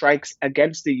wildcat strikes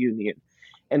against the union.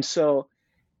 And so,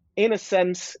 in a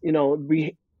sense,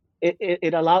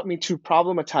 it allowed me to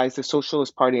problematize the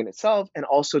Socialist Party in itself, and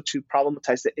also to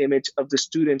problematize the image of the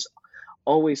students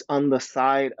always on the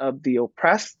side of the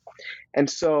oppressed. And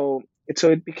so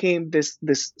it became this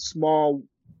small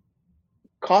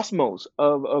cosmos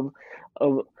of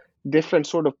of different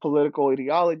sort of political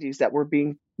ideologies that were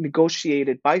being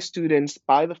negotiated by students,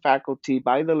 by the faculty,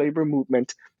 by the labor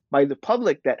movement, by the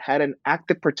public that had an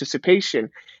active participation.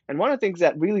 And one of the things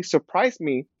that really surprised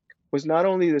me was not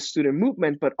only the student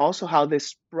movement, but also how this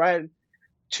spread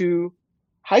to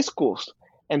high schools.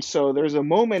 And so there's a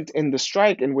moment in the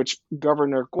strike in which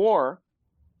Governor Gore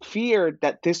feared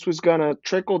that this was going to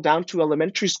trickle down to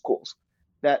elementary schools,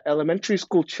 that elementary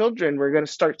school children were going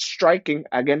to start striking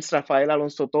against Rafael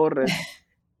Alonso Torres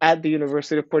at the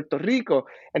University of Puerto Rico.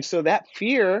 And so that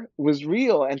fear was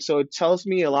real. And so it tells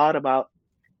me a lot about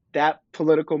that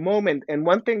political moment. And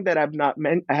one thing that I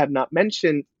have not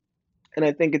mentioned, and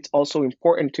I think it's also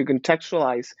important to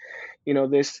contextualize,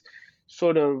 this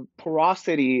sort of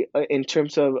porosity in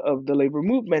terms of the labor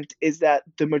movement, is that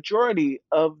the majority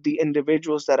of the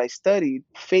individuals that I studied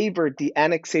favored the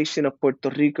annexation of Puerto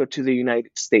Rico to the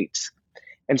United States.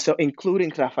 And so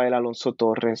including Rafael Alonso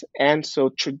Torres. And so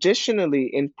traditionally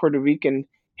in Puerto Rican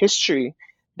history,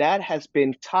 that has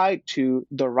been tied to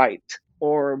the right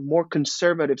or more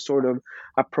conservative sort of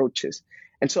approaches.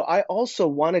 And so I also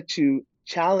wanted to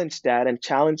challenge that and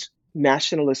challenge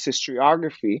nationalist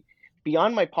historiography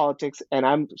beyond my politics. And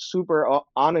I'm super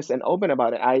honest and open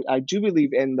about it. I do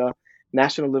believe in the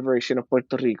national liberation of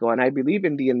Puerto Rico, and I believe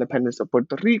in the independence of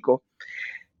Puerto Rico,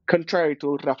 contrary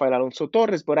to Rafael Alonso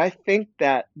Torres. But I think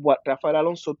that what Rafael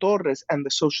Alonso Torres and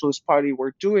the Socialist Party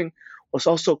were doing was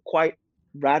also quite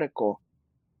radical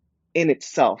in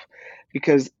itself,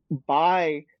 because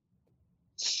by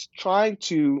trying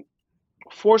to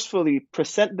forcefully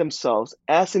present themselves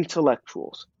as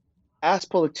intellectuals, as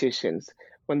politicians,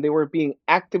 when they were being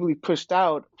actively pushed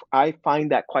out, I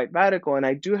find that quite radical. And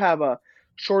I do have a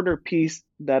shorter piece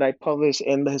that I published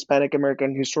in the Hispanic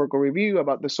American Historical Review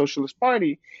about the Socialist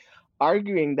Party,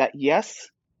 arguing that yes,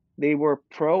 they were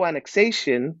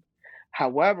pro-annexation.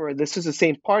 However, this is the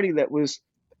same party that was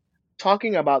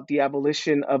talking about the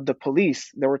abolition of the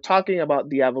police. They were talking about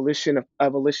the abolition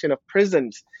of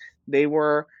prisons.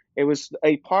 It was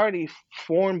a party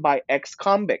formed by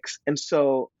ex-convicts. And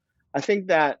so I think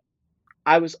that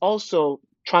I was also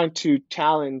trying to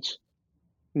challenge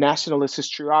nationalist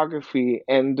historiography,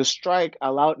 and the strike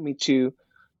allowed me to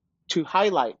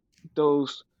highlight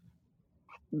those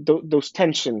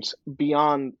tensions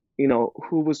beyond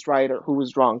who was right or who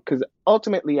was wrong, because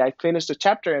ultimately I finished the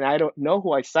chapter and I don't know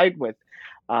who I side with.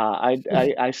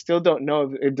 I still don't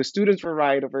know if the students were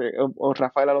right, or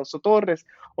Rafael Alonso Torres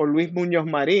or Luis Muñoz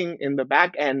Marin in the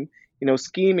back end,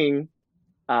 scheming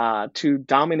to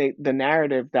dominate the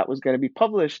narrative that was going to be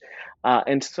published.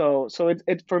 And so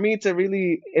it for me, it's a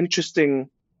really interesting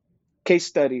case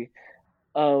study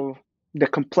of the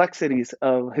complexities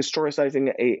of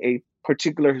historicizing a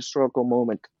particular historical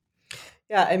moment.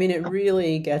 Yeah, I mean, it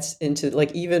really gets into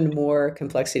like even more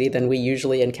complexity than we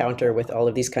usually encounter with all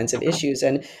of these kinds of issues.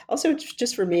 And also,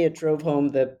 just for me, it drove home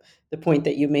the point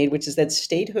that you made, which is that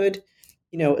statehood,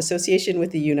 association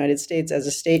with the United States as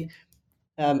a state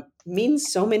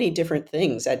means so many different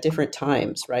things at different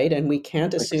times, right? And we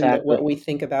can't assume that what we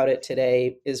think about it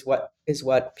today is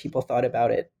what people thought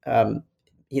about it, in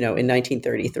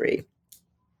 1933.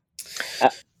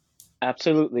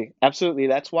 Absolutely.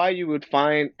 That's why you would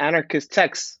find anarchist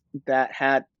texts that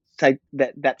had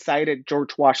that cited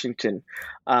George Washington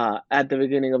at the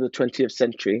beginning of the 20th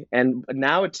century. And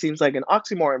now it seems like an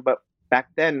oxymoron, but back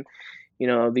then,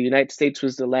 the United States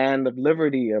was the land of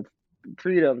liberty, of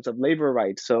freedoms, of labor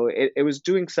rights. So it was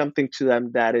doing something to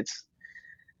them that it's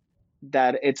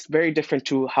very different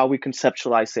to how we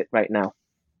conceptualize it right now.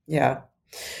 Yeah.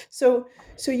 So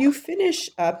you finish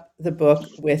up the book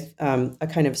with a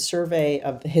kind of survey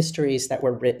of the histories that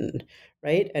were written,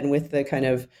 right? And with the kind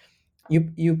of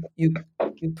you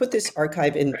put this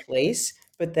archive in place,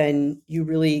 but then you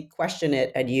really question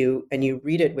it and you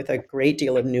read it with a great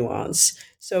deal of nuance.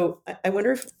 So I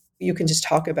wonder if you can just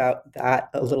talk about that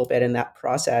a little bit in that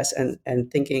process and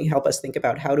help us think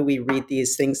about how do we read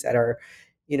these things that are,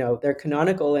 they're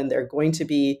canonical and they're going to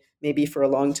be maybe for a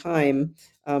long time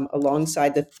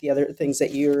alongside the other things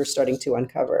that you're starting to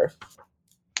uncover.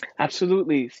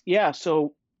 Absolutely. Yeah.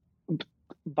 So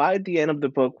by the end of the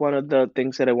book, one of the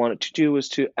things that I wanted to do was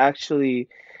to actually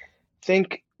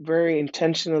think very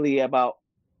intentionally about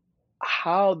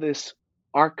how this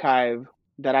archive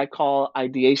that I call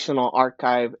ideational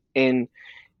archive in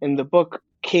the book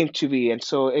came to be. And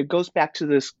so it goes back to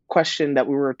this question that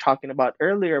we were talking about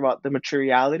earlier about the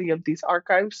materiality of these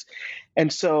archives.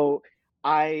 And so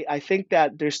I think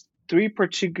that there's three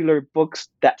particular books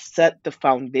that set the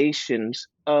foundations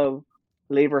of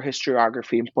labor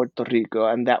historiography in Puerto Rico,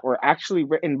 and that were actually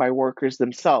written by workers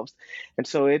themselves. And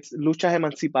so it's Luchas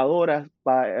Emancipadoras,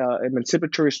 by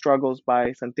Emancipatory Struggles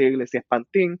by Santiago Iglesias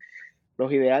Pantin,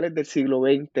 Los Ideales del Siglo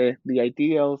XX, The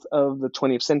Ideals of the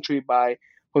 20th Century by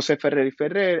José Ferrer y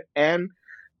Ferrer, and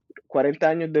 40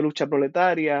 años de lucha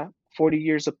proletaria, 40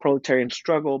 years of proletarian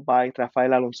struggle by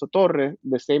Rafael Alonso Torres,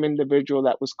 the same individual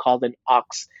that was called an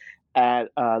ox at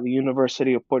the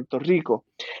University of Puerto Rico.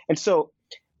 And so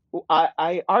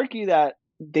I argue that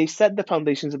they set the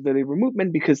foundations of the labor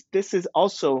movement because this is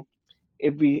also,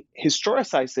 if we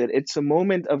historicize it, it's a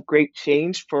moment of great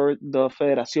change for the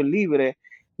Federación Libre,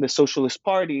 the Socialist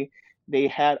Party. They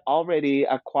had already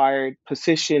acquired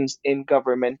positions in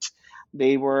government.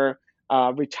 They were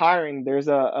retiring. There's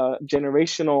a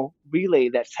generational relay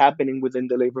that's happening within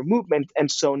the labor movement.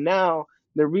 And so now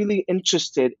they're really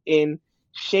interested in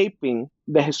shaping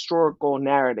the historical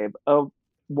narrative of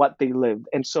what they lived.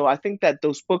 And so I think that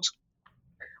those books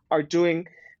are doing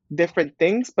different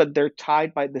things, but they're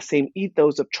tied by the same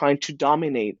ethos of trying to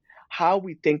dominate how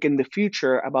we think in the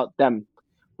future about them,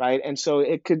 right? And so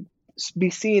it could be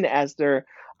seen as their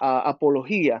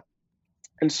apologia.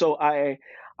 And so I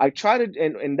try to,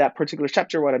 in that particular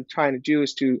chapter, what I'm trying to do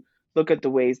is to look at the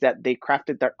ways that they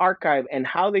crafted their archive and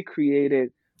how they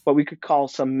created what we could call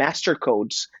some master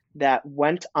codes that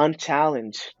went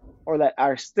unchallenged or that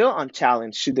are still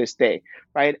unchallenged to this day,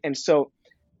 right? And so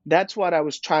that's what I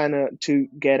was trying to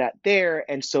get at there.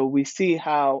 And so we see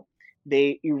how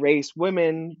they erase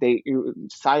women, they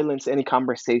silence any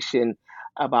conversation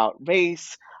about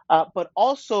race, but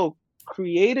also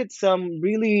created some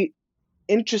really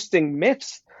interesting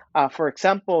myths. For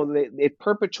example, it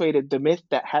perpetuated the myth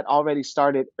that had already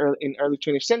started in early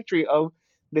 20th century of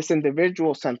this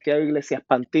individual, Santiago Iglesias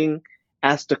Pantin,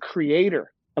 as the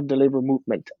creator of the labor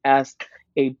movement, as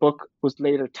a book was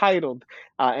later titled.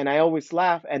 And I always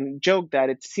laugh and joke that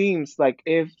it seems like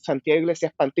if Santiago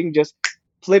Iglesias Pantin just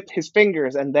flipped his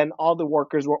fingers and then all the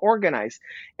workers were organized.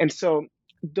 And so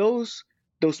those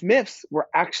myths were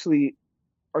actually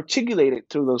articulated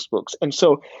through those books. And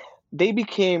so they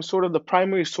became sort of the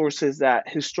primary sources that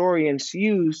historians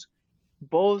use,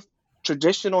 both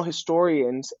traditional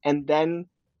historians and then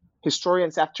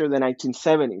historians after the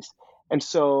 1970s. And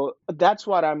so that's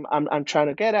what I'm trying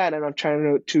to get at, and I'm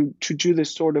trying to do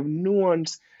this sort of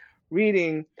nuanced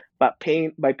reading, but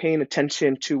by paying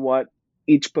attention to what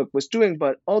each book was doing.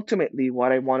 But ultimately,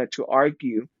 what I wanted to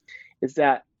argue is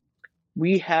that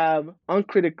we have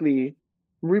uncritically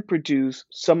reproduced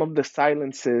some of the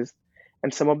silences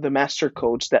and some of the master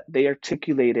codes that they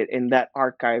articulated in that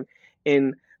archive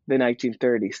in the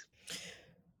 1930s.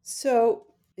 So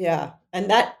yeah, and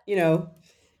that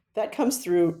that comes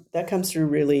through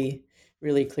really,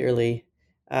 really clearly.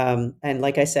 And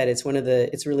like I said, it's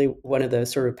really one of the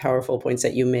sort of powerful points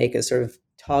that you make, is sort of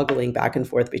toggling back and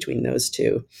forth between those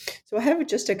two. So I have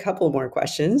just a couple more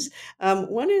questions.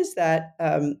 One is that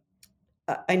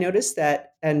I noticed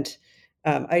that, and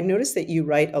I noticed that you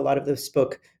write a lot of this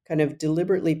book kind of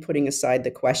deliberately putting aside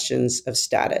the questions of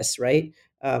status, right?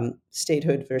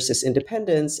 Statehood versus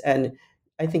independence. And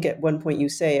I think at one point you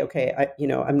say, okay,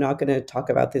 I'm not going to talk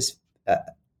about this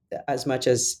as much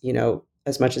as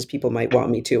people might want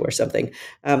me to, or something.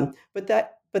 But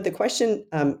the question,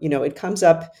 it comes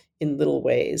up in little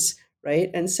ways, right?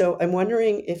 And so I'm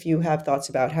wondering if you have thoughts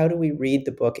about how do we read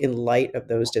the book in light of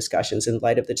those discussions, in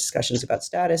light of the discussions about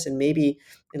status, and maybe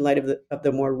in light of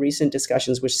the more recent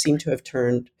discussions, which seem to have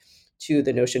turned to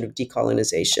the notion of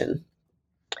decolonization.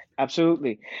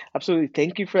 Absolutely.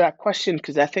 Thank you for that question,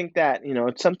 because I think that,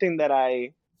 it's something that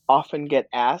I often get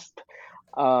asked.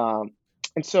 And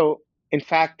so, in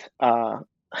fact,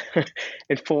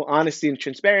 in full honesty and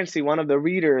transparency, one of the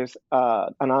readers,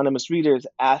 anonymous readers,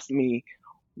 asked me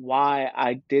why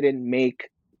I didn't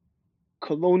make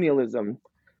colonialism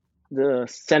and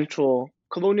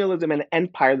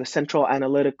empire the central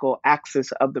analytical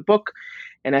axis of the book.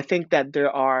 And I think that there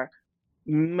are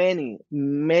many,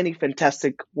 many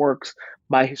fantastic works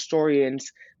by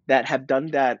historians that have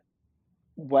done that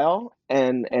well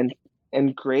and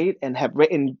great, and have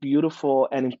written beautiful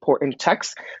and important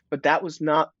texts. But that was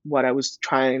not what I was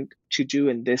trying to do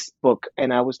in this book,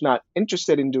 and I was not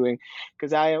interested in doing,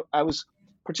 because I was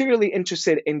particularly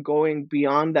interested in going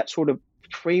beyond that sort of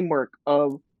framework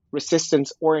of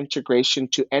resistance or integration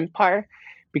to empire,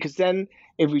 because then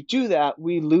if we do that,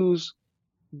 we lose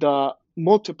the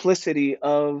multiplicity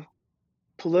of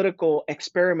political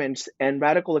experiments and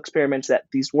radical experiments that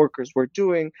these workers were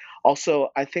doing. Also,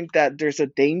 I think that there's a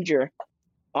danger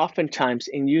oftentimes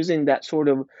in using that sort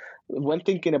of, when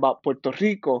thinking about Puerto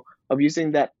Rico, of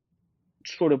using that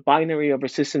sort of binary of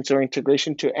resistance or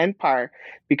integration to empire,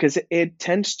 because it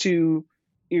tends to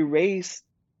erase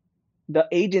the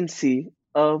agency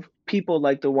of people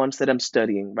like the ones that I'm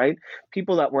studying, right?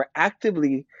 People that were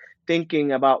actively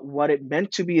thinking about what it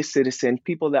meant to be a citizen,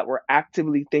 people that were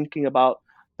actively thinking about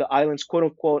the island's quote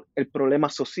unquote el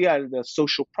problema social, the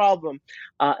social problem,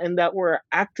 and that were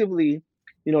actively,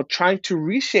 trying to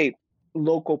reshape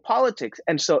local politics.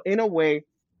 And so, in a way,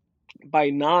 by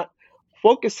not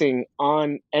focusing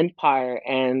on empire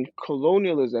and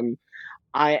colonialism,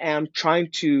 I am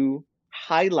trying to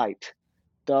highlight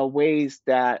the ways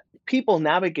that people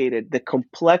navigated the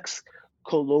complex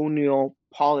colonial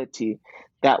polity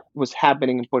that was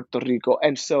happening in Puerto Rico.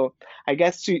 And so, I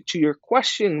guess to your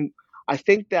question, I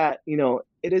think that,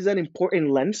 it is an important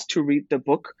lens to read the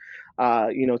book,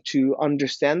 to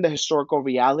understand the historical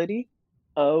reality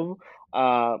of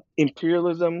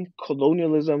imperialism,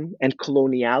 colonialism, and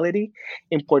coloniality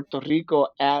in Puerto Rico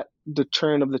at the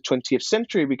turn of the 20th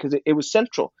century, because it was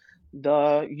central.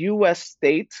 The U.S.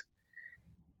 state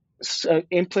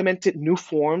implemented new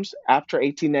forms after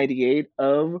 1898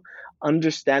 of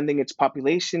understanding its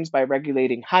populations by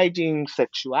regulating hygiene,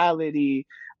 sexuality,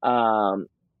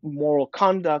 moral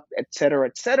conduct, et cetera,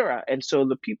 et cetera. And so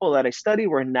the people that I study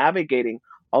were navigating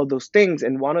all those things.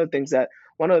 And one of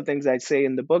the things I say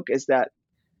in the book is that,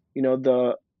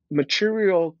 the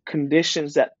material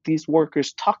conditions that these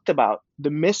workers talked about, the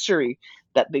misery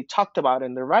that they talked about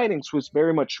in their writings was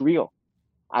very much real.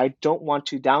 I don't want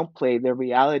to downplay the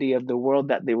reality of the world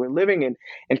that they were living in,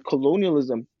 and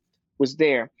colonialism was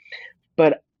there.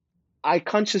 But I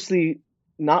consciously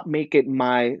not make it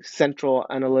my central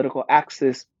analytical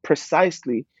axis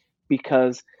precisely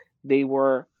because they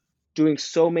were doing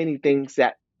so many things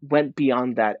that went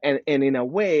beyond that. And in a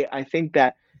way, I think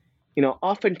that,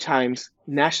 oftentimes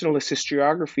nationalist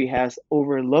historiography has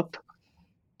overlooked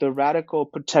the radical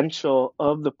potential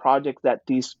of the project that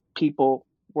these people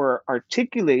were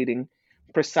articulating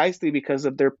precisely because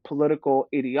of their political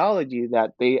ideology,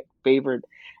 that they favored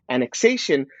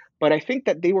annexation. But I think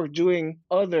that they were doing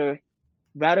other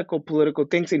radical political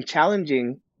things in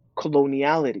challenging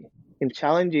coloniality, in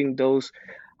challenging those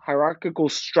hierarchical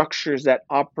structures that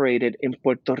operated in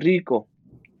Puerto Rico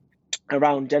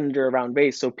around gender, around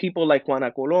race. So people like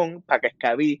Juana Colón, Paca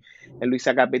Escabí, and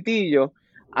Luisa Capetillo,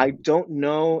 I don't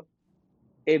know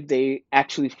if they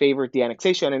actually favored the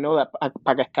annexation. I know that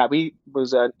Paca Escabí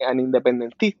was an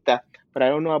independentista, but I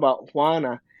don't know about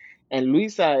Juana. And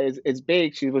Luisa is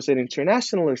big. She was an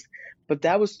internationalist. But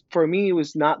that was, for me, it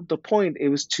was not the point. It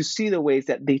was to see the ways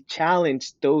that they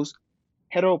challenged those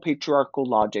heteropatriarchal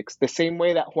logics, the same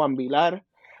way that Juan Vilar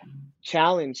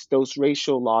challenged those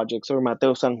racial logics, or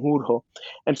Mateo Sanjurjo.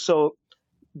 And so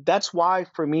that's why,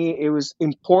 for me, it was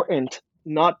important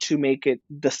not to make it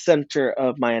the center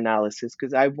of my analysis,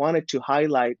 because I wanted to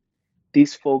highlight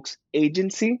these folks'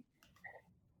 agency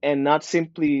and not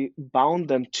simply bound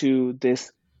them to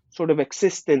this sort of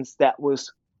existence that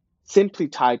was simply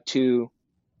tied to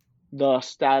the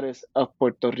status of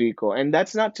Puerto Rico. And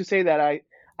that's not to say that I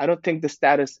don't think the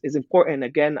status is important.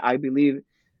 Again, I believe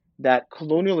that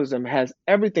colonialism has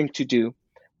everything to do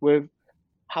with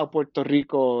how Puerto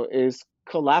Rico is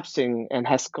collapsing and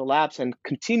has collapsed and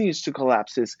continues to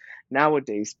collapse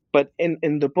nowadays. But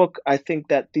in the book, I think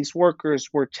that these workers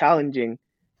were challenging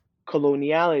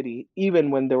coloniality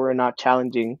even when they were not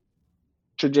challenging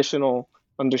traditional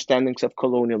understandings of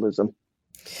colonialism.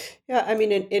 Yeah, I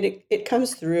mean, it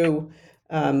comes through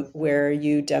where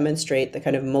you demonstrate the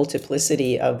kind of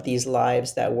multiplicity of these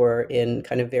lives that were in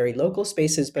kind of very local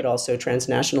spaces, but also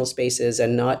transnational spaces,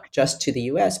 and not just to the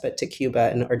US, but to Cuba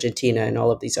and Argentina and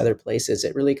all of these other places.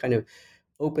 It really kind of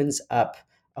opens up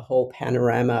a whole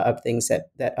panorama of things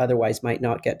that otherwise might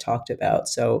not get talked about.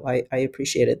 So I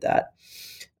appreciated that.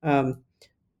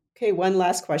 Okay, one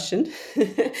last question.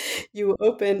 You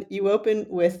open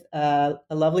with a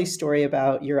lovely story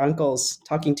about your uncles,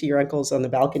 talking to your uncles on the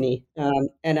balcony.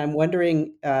 And I'm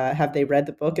wondering, have they read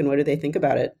the book, and what do they think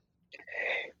about it?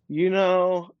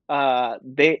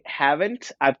 They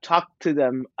haven't. I've talked to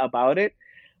them about it,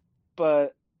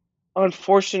 but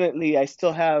unfortunately, I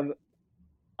still have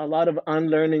a lot of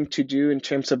unlearning to do in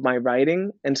terms of my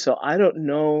writing. And so I don't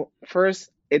know. First,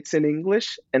 it's in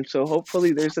English, and so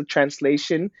hopefully there's a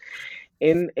translation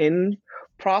in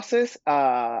process.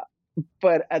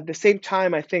 But at the same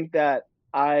time, I think that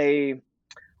I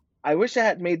wish I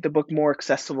had made the book more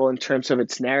accessible in terms of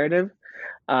its narrative.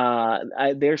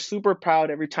 They're super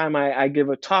proud every time I give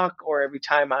a talk, or every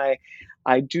time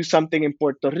I do something in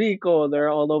Puerto Rico. They're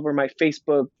all over my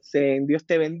Facebook saying, Dios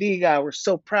te bendiga, we're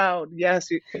so proud. Yes.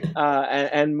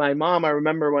 And my mom, I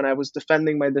remember when I was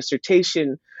defending my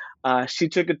dissertation, she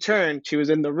took a turn. She was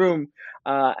in the room,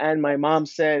 and my mom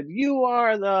said, "You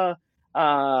are the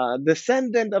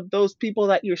descendant of those people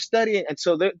that you're studying." And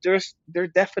so they're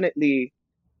definitely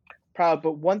proud.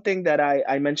 But one thing that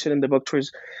I mentioned in the book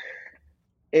tours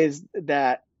is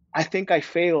that I think I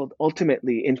failed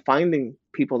ultimately in finding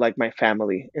people like my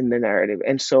family in the narrative.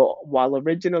 And so while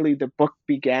originally the book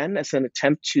began as an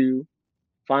attempt to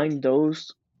find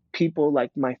those people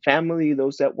like my family,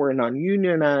 those that were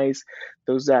non-unionized,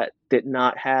 those that did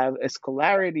not have a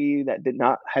scholarity, that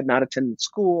had not attended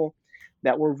school,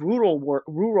 that were rural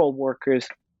workers,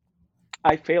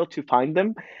 I failed to find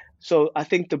them. So I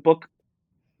think the book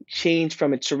changed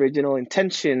from its original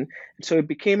intention. So it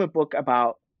became a book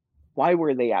about why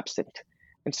were they absent?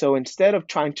 And so instead of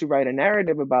trying to write a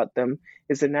narrative about them,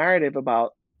 it's a narrative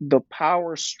about the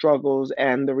power struggles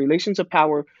and the relations of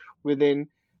power within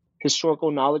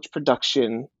historical knowledge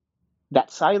production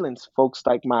that silence folks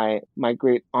like my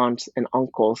great aunts and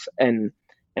uncles and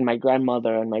my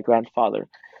grandmother and my grandfather.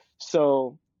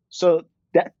 So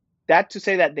that to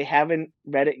say that they haven't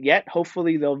read it yet,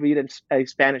 hopefully they'll read a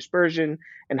Spanish version,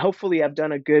 and hopefully I've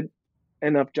done a good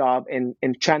enough job in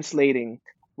translating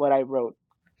what I wrote.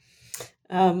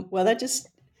 Well, that just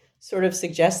sort of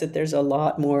suggests that there's a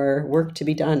lot more work to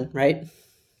be done, right?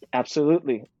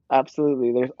 Absolutely.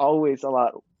 There's always a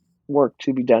lot of work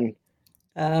to be done.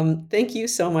 Thank you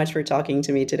so much for talking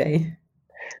to me today.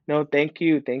 No, thank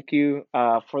you. Thank you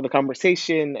for the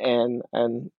conversation.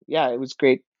 And yeah, it was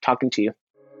great talking to you.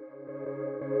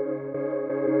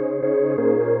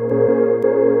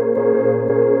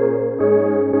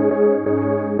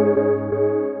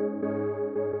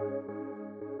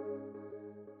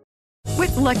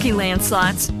 With Lucky Land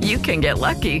Slots, you can get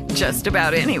lucky just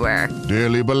about anywhere.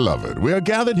 Dearly beloved, we are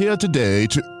gathered here today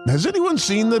to... Has anyone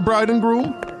seen the bride and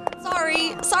groom?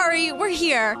 Sorry, we're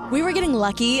here. We were getting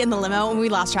lucky in the limo and we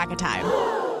lost track of time.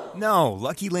 No,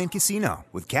 Lucky Land Casino,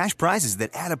 with cash prizes that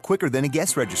add up quicker than a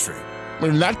guest registry.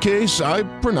 In that case, I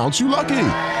pronounce you lucky.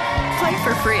 Play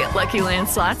for free at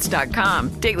LuckyLandSlots.com.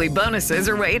 Daily bonuses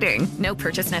are waiting. No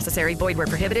purchase necessary. Void where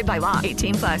prohibited by law.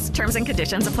 18+. Terms and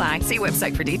conditions apply. See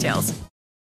website for details.